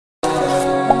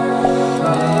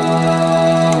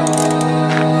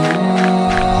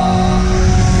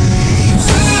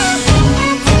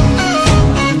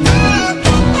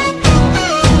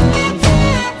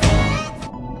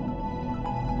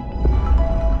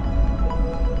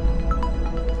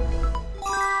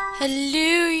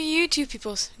Hello YouTube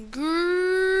peoples,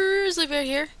 Grizzly Bear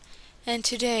here, and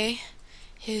today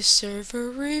is server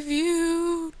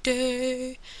review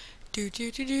day.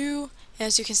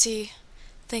 As you can see,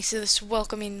 thanks to this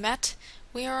welcoming mat,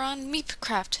 we are on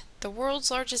MeepCraft, the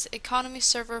world's largest economy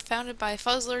server founded by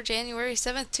Fuzzler January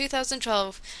 7th,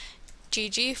 2012.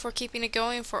 GG for keeping it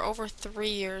going for over 3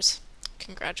 years.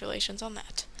 Congratulations on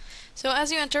that. So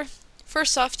as you enter,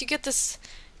 first off you get this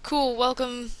cool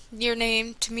welcome your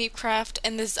name to MeepCraft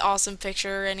and this awesome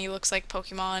picture, and he looks like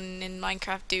Pokemon and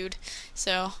Minecraft dude,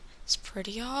 so it's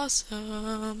pretty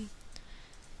awesome.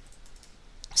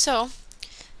 So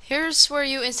here's where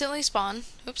you instantly spawn.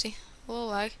 Oopsie, a little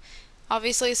lag.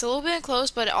 Obviously it's a little bit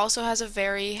enclosed, but it also has a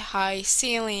very high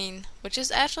ceiling, which is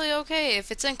actually okay.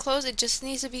 If it's enclosed, it just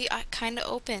needs to be kind of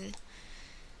open.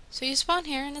 So you spawn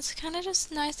here, and it's kind of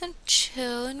just nice and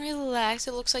chill and relaxed.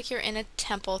 It looks like you're in a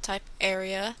temple type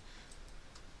area.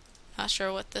 Not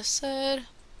sure what this said.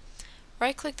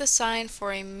 Right click the sign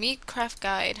for a MeepCraft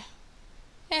guide.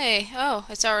 Hey, oh,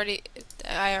 it's already,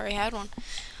 I already had one.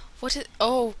 What is,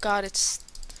 oh god, it's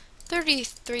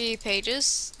 33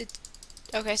 pages.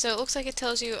 Okay, so it looks like it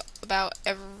tells you about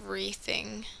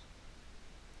everything.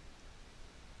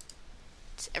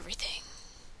 It's everything.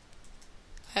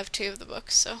 I have 2 of the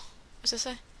books, so what's this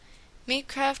say?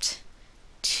 MeepCraft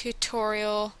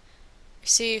tutorial.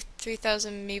 Receive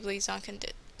 3,000 Meebles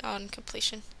on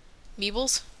completion.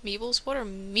 Meebles? Meebles? What are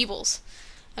Meebles?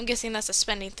 I'm guessing that's a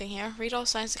spending thing here. Read all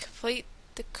signs to complete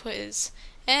the quiz.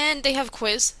 And they have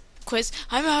quiz.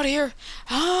 I'm out of here.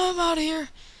 I'm out of here.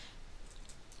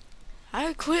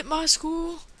 I quit my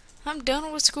school. I'm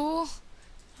done with school.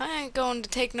 I ain't going to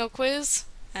take no quiz.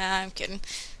 Nah, I'm kidding.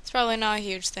 It's probably not a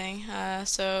huge thing.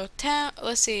 So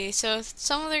let's see. So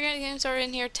some of their games are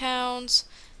in here: Towns,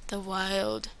 The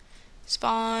Wild,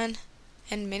 Spawn,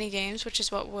 and mini games, which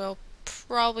is what we'll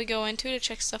probably go into to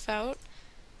check stuff out.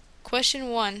 Question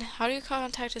 1: how do you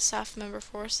contact a staff member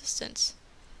for assistance?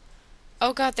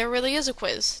 Oh god, there really is a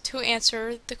quiz. To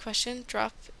answer the question,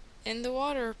 drop in the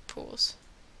water pools.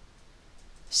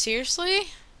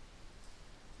 Seriously?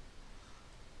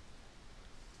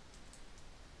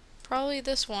 Probably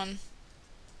this one.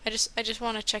 I just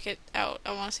want to check it out.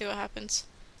 I want to see what happens.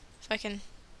 If I can.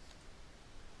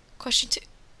 Question 2.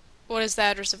 What is the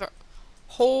address of our...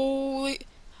 Holy...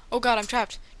 Oh god, I'm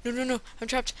trapped. No. I'm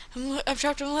trapped. I'm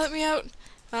trapped. Let me out.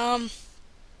 I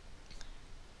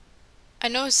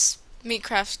know it's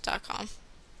MeepCraft.com.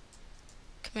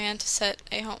 Command to set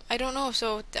a home. I don't know,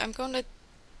 so I'm going to...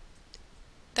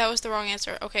 That was the wrong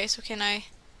answer. Okay, so can I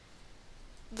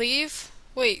leave?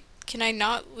 Wait. Can I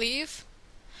not leave?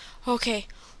 Okay.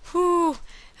 Whew.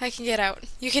 I can get out.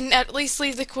 You can at least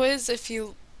leave the quiz if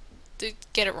you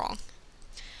get it wrong.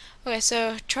 Okay,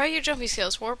 so try your jumping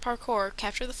skills. Warp parkour.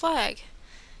 Capture the flag.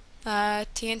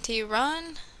 TNT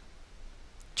run.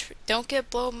 Don't get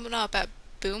blown up at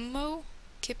Boommo.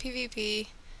 Kit PvP.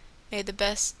 May the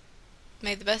best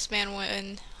man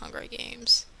win. Hunger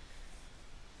Games.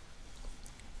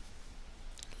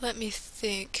 Let me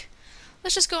think.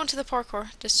 Let's just go into the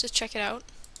parkour, just to check it out.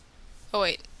 Oh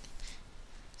wait.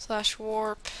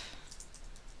 /warp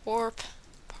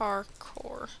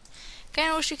parkour.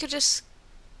 Kinda wish you could just...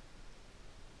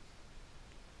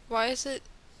 Why is it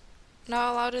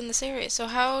not allowed in this area? So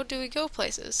how do we go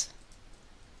places?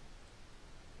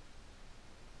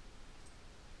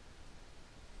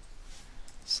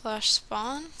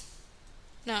 /spawn?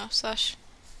 No,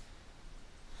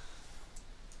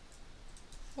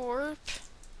 /warp?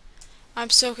 I'm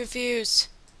so confused.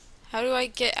 How do I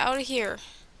get out of here?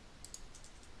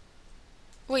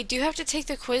 Wait, do you have to take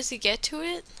the quiz to get to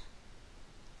it?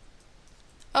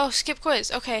 Oh, skip quiz.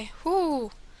 Okay.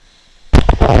 Whoo.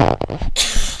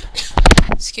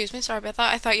 Excuse me, sorry about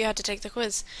that. I thought you had to take the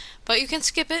quiz. But you can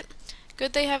skip it.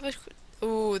 Good they have a...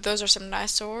 Ooh, those are some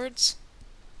nice swords.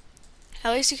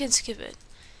 At least you can skip it.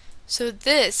 So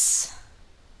this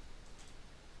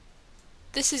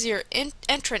is your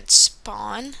entrance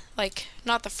spawn. Like,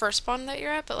 not the first spawn that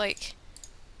you're at, but like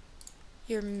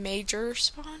your major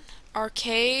spawn.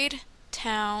 Arcade,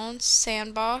 towns,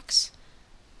 sandbox.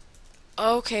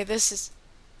 Okay, this is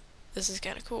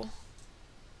kind of cool.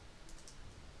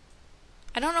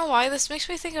 I don't know why this makes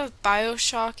me think of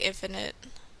BioShock Infinite.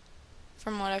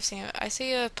 From what I've seen, I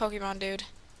see a Pokemon dude.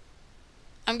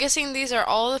 I'm guessing these are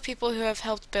all the people who have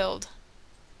helped build.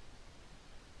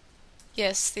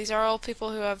 Yes, these are all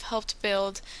people who have helped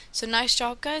build. So nice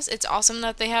job, guys. It's awesome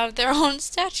that they have their own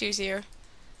statues here.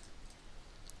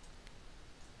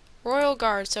 Royal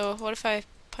Guard. So what if I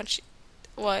punch you?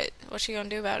 What? What's she gonna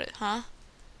do about it, huh?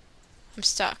 I'm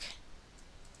stuck.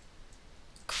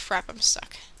 Crap, I'm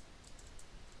stuck.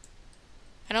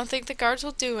 I don't think the guards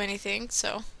will do anything,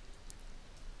 so.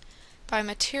 Buy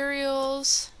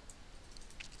materials.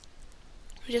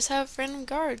 We just have random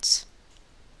guards.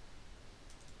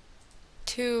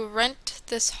 To rent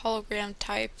this hologram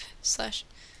type slash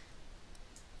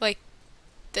like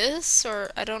this,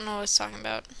 or I don't know what it's talking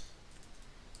about.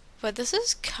 But this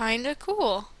is kinda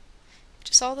cool.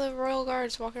 Just all the royal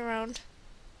guards walking around.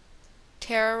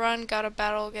 Terra Run got a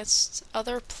battle against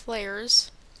other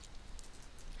players.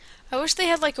 I wish they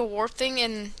had like a warp thing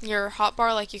in your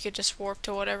hotbar, like you could just warp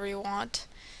to whatever you want.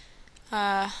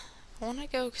 I want to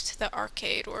go to the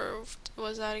arcade. Where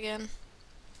was that again?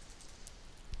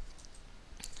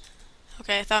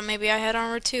 Okay, I thought maybe I had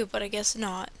armor too, but I guess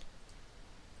not.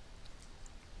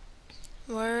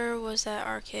 Where was that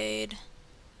arcade?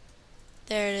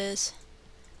 There it is.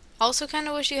 Also kind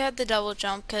of wish you had the double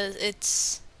jump, because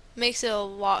it's makes it a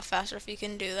lot faster if you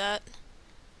can do that.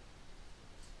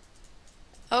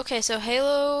 Okay, so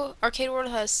Halo Arcade World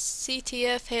has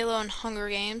CTF, Halo, and Hunger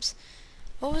Games.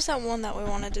 What was that one that we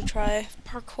wanted to try?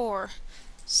 Parkour.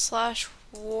 Slash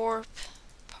warp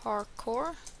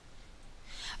parkour?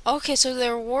 Okay, so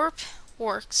their warp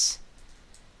works.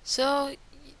 So,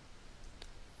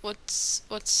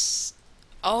 what's...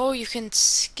 Oh, you can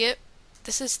skip...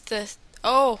 This is the...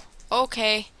 Oh,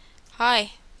 okay.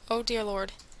 Hi. Oh, dear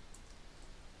Lord.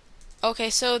 Okay,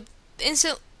 so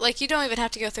like, you don't even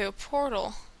have to go through a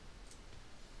portal.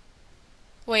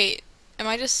 Wait, am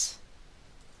I just...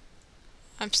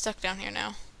 I'm stuck down here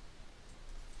now.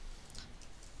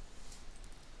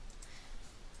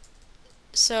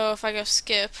 So if I go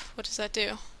skip, what does that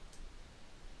do?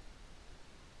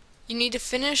 You need to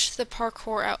finish the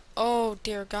parkour out. Oh,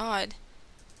 dear God.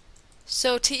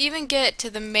 So to even get to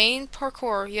the main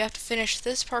parkour, you have to finish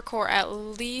this parkour at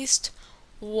least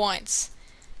once.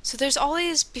 So there's all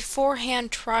these beforehand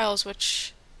trials,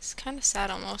 which is kind of sad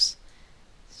almost.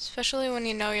 Especially when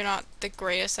you know you're not the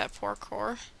greatest at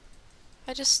parkour.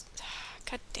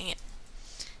 God dang it.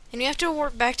 And you have to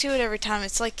work back to it every time.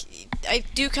 It's like, I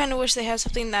do kind of wish they had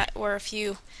something that where if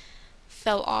you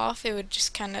fell off, it would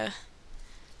just kind of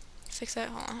fix that.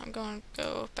 Hold on, I'm going to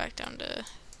go back down to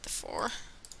the 4.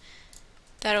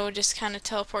 That it would just kind of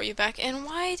teleport you back. And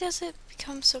why does it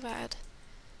become so bad?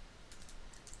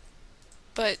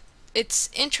 But it's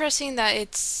interesting that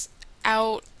it's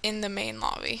out in the main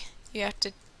lobby. You have to...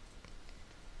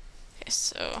 Okay,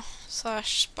 so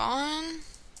slash spawn.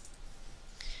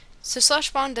 So slash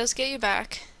spawn does get you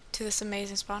back to this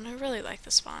amazing spawn. I really like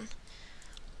this spawn.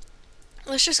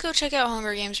 Let's just go check out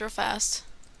Hunger Games real fast.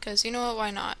 Because you know what,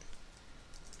 why not?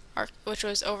 Which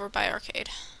was over by arcade.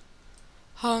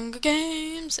 Hunger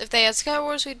Games! If they had Sky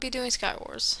Wars, we'd be doing Sky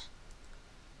Wars.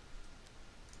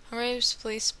 Hunger Games,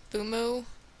 please. Boomo.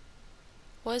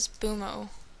 What is Boomo?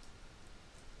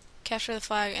 Capture the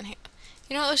flag and... You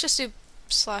know what, let's just do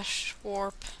slash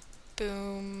warp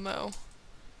Boomo.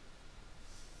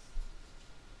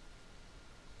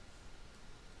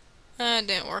 It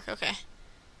didn't work, okay.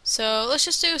 So, let's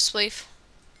just do Spleef.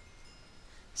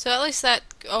 So at least that...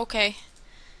 Okay.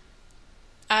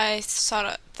 I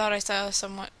thought I saw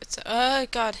somewhat... It's...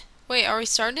 God. Wait, are we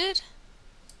started?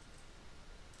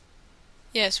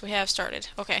 Yes, we have started.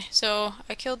 Okay, so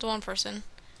I killed one person.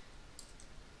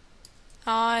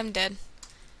 Oh, I'm dead.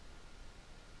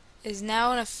 Is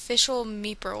now an official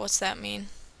Meeper. What's that mean?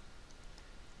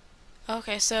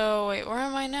 Okay, so wait, where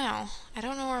am I now? I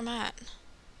don't know where I'm at.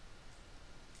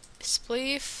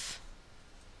 Spleef.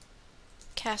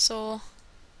 Castle.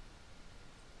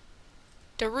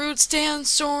 Darude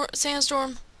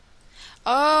Sandstorm.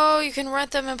 Oh, you can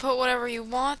rent them and put whatever you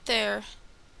want there.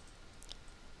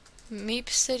 Meep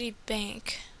City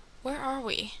Bank. Where are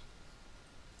we?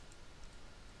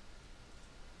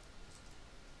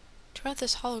 To rent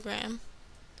this hologram.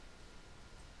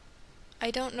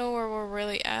 I don't know where we're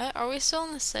really at. Are we still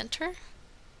in the center?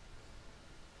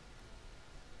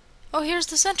 Oh, here's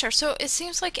the center. So it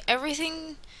seems like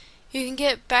everything you can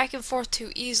get back and forth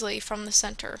to easily from the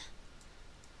center.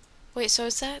 Wait, so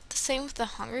is that the same with the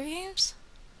Hunger Games?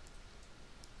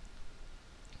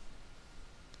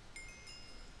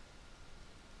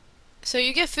 So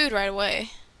you get food right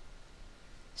away.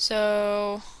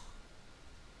 So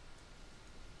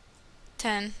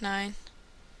 10, 9.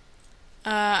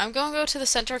 I'm gonna go to the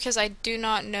center because I do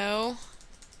not know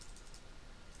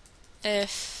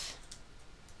if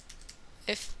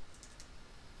you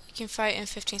can fight in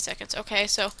 15 seconds. Okay,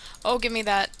 so give me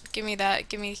that. Give me that.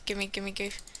 Give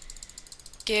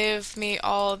me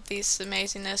all of these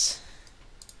amazingness.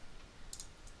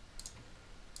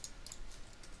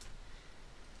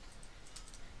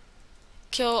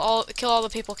 Kill all the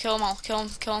people. Kill them all. Kill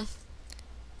them.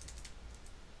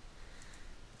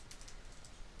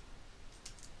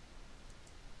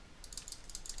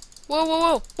 Whoa, whoa,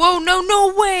 whoa. Whoa, no,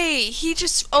 no way! He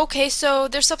just... Okay, so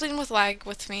there's something with lag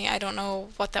with me. I don't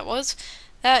know what that was.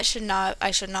 That should not...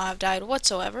 I should not have died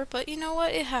whatsoever, but you know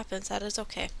what? It happens. That is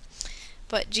okay.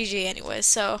 But GG anyways.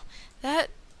 So,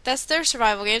 that's their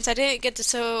survival games. I didn't get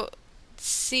to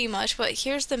see much, but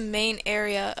here's the main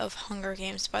area of Hunger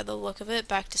Games by the look of it.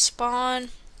 Back to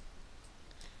spawn.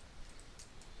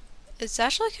 It's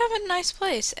actually kind of a nice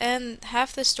place, and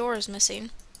half this door is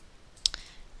missing.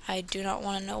 I do not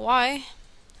want to know why.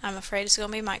 I'm afraid it's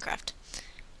going to be Minecraft.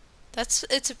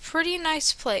 It's a pretty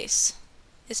nice place.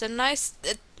 It's a nice,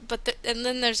 and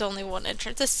then there's only one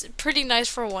entrance. It's pretty nice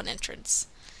for one entrance.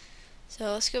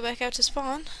 So let's go back out to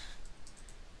spawn.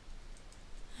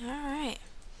 Alright.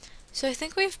 So I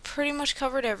think we've pretty much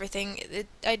covered everything.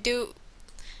 I do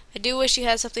wish you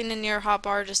had something in your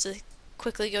hotbar just to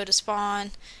quickly go to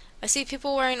spawn. I see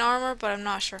people wearing armor, but I'm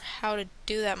not sure how to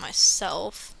do that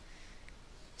myself.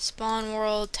 Spawn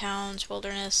world, towns,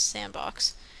 wilderness,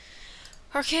 sandbox.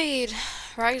 Arcade,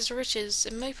 rags to riches,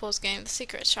 and Maple's game, the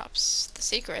secret shops. The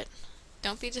secret.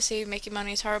 Don't be deceived, making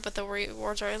money is hard, but the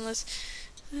rewards are endless.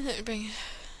 Bring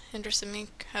interest in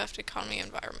MeepCraft economy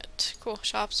environment. Cool,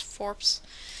 shops, forps.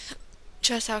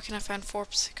 Just how can I find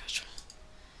forps? Gosh.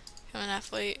 I'm an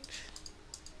athlete.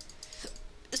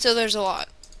 So there's a lot.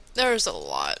 There's a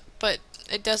lot, but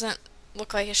it doesn't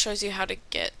look like it shows you how to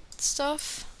get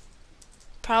stuff.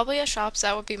 Probably at shops,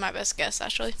 that would be my best guess,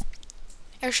 actually.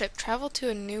 Airship, travel to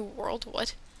a new world,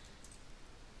 what?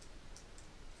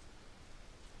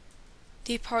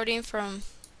 Departing from...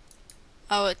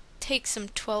 Oh, it takes some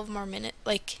 12 more minutes,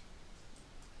 like...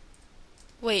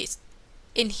 Wait,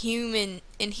 in human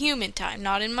time,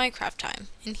 not in Minecraft time,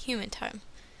 in human time.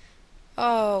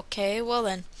 Okay, well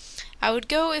then. I would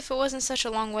go if it wasn't such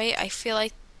a long wait. I feel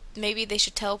like maybe they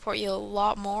should teleport you a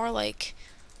lot more, like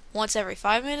once every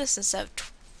 5 minutes instead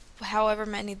of however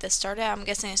many this started at. I'm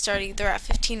guessing it started either at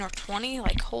 15 or 20.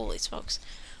 Like, holy smokes.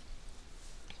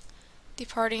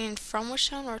 Departing from which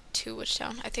town or to which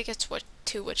town? I think it's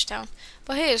to which town.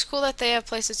 But hey, it's cool that they have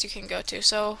places you can go to.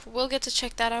 So we'll get to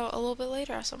check that out a little bit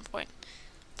later at some point.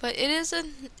 But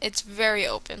it's very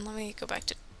open. Let me go back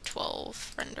to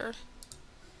 12 render.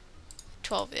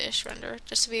 12-ish render,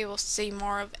 just to be able to see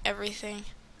more of everything.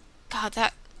 God,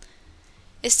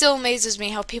 it still amazes me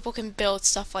how people can build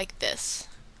stuff like this.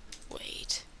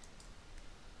 Wait.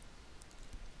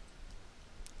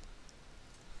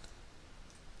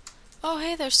 Oh,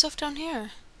 hey, there's stuff down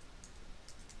here.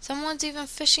 Someone's even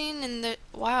fishing in the,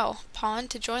 wow, pond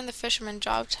to join the fisherman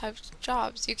job type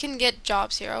jobs. You can get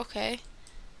jobs here, okay.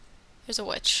 There's a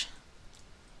witch.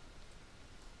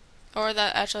 Or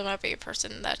that actually might be a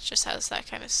person that just has that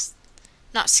kind of,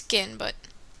 not skin, but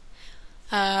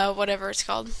whatever it's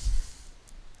called.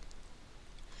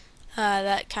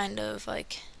 That kind of,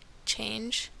 like,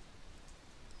 change.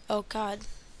 Oh god.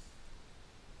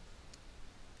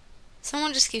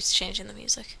 Someone just keeps changing the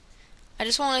music. I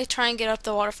just want to try and get up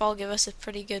the waterfall, give us a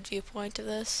pretty good viewpoint of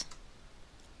this.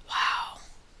 Wow.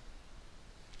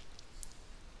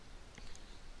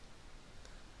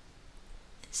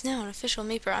 It's now an official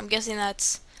Meeper. I'm guessing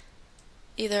that's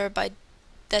either by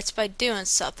doing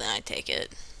something, I take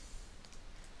it.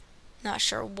 Not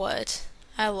sure what.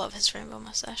 I love his rainbow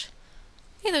mustache.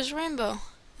 Hey, there's a rainbow.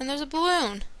 And there's a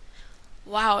balloon.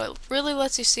 Wow, it really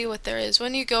lets you see what there is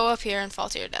when you go up here and fall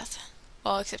to your death.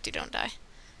 Well, except you don't die.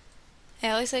 Hey,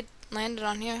 at least I landed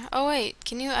on here. Oh wait,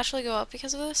 can you actually go up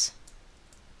because of this?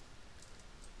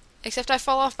 Except I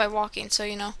fall off by walking, so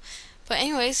you know. But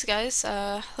anyways, guys,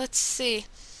 let's see.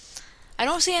 I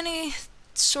don't see any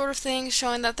sort of thing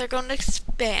showing that they're going to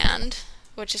expand,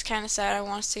 which is kind of sad. I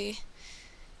want to see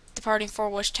departing for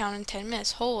which town in 10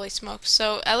 minutes. Holy smokes.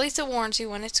 So at least it warns you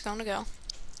when it's going to go.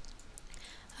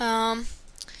 Oh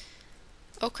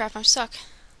crap, I'm stuck.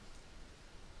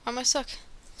 Why am I stuck?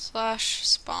 Slash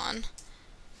spawn.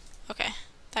 Okay,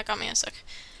 that got me unstuck.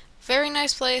 Very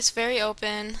nice place, very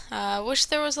open. Wish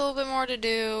there was a little bit more to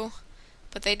do,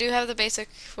 but they do have the basic,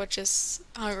 which is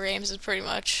Hunger Games is pretty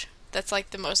much, that's like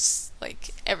the most,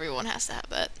 like, everyone has to have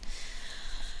that.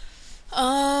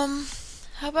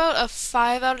 How about a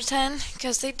 5 out of 10?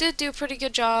 Because they did do a pretty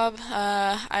good job.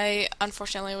 I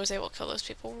unfortunately was able to kill those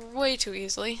people way too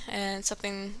easily, and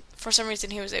for some reason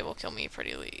he was able to kill me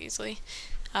pretty easily.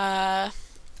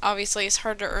 Obviously it's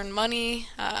hard to earn money.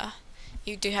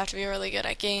 You do have to be really good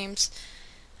at games.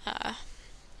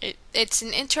 It's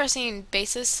an interesting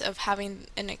basis of having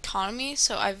an economy,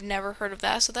 so I've never heard of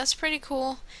that, so that's pretty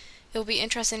cool. It'll be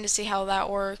interesting to see how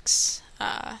that works.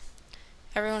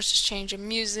 Everyone's just changing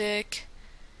music.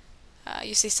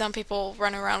 You see some people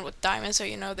running around with diamonds, so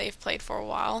you know they've played for a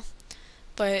while.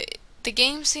 But The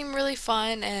games seem really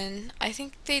fun, and I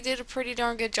think they did a pretty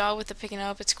darn good job with the picking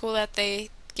up. It's cool that they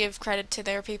give credit to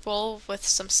their people with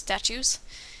some statues.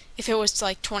 If it was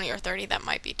like 20 or 30, that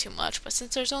might be too much, but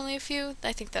since there's only a few,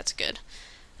 I think that's good.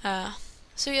 Uh,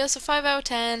 so yeah, it's a 5 out of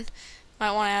 10.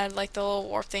 Might want to add like the little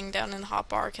warp thing down in the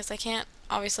hotbar because I can't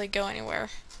obviously go anywhere.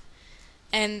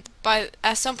 And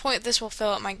at some point this will fill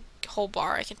up my whole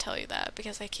bar, I can tell you that,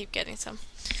 because I keep getting some.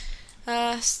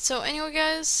 So anyway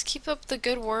guys, keep up the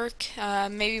good work.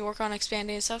 Maybe work on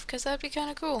expanding stuff because that'd be kind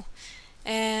of cool.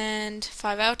 And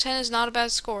 5 out of 10 is not a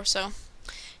bad score, so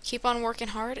keep on working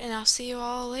hard and I'll see you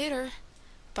all later.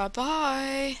 Bye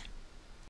bye.